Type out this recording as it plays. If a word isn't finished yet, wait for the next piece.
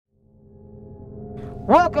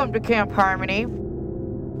Welcome to Camp Harmony.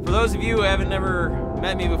 For those of you who haven't never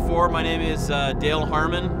met me before, my name is Dale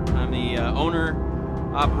Harmon. I'm the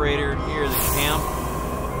owner, operator here at the camp.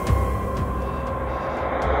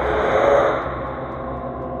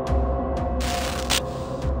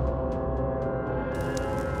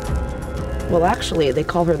 Well, actually, they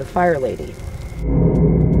call her the FireLady.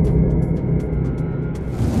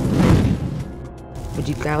 Would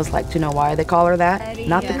you guys like to know why they call her that?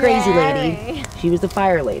 Not the crazy lady. She was the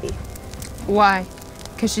FireLady. Why?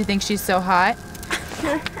 Because she thinks she's so hot?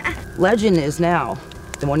 Legend is now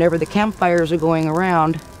that whenever the campfires are going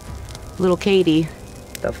around, little Katie,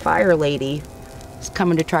 the FireLady, is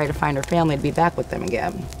coming to try to find her family to be back with them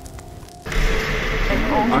again.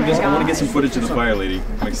 I want to get some footage of the FireLady.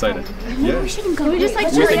 I'm excited. Yeah. We shouldn't go. Can we just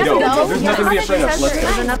like we can go. There's nothing to be afraid of. Let's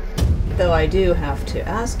go. Though I do have to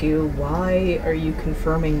ask you, why are you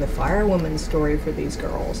confirming the firewoman story for these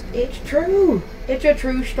girls? It's true. It's a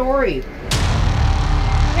true story.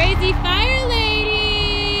 Crazy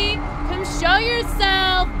FireLady! Come show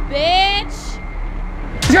yourself, bitch!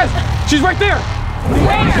 Guys, she's right there!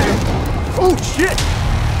 Where? Oh shit!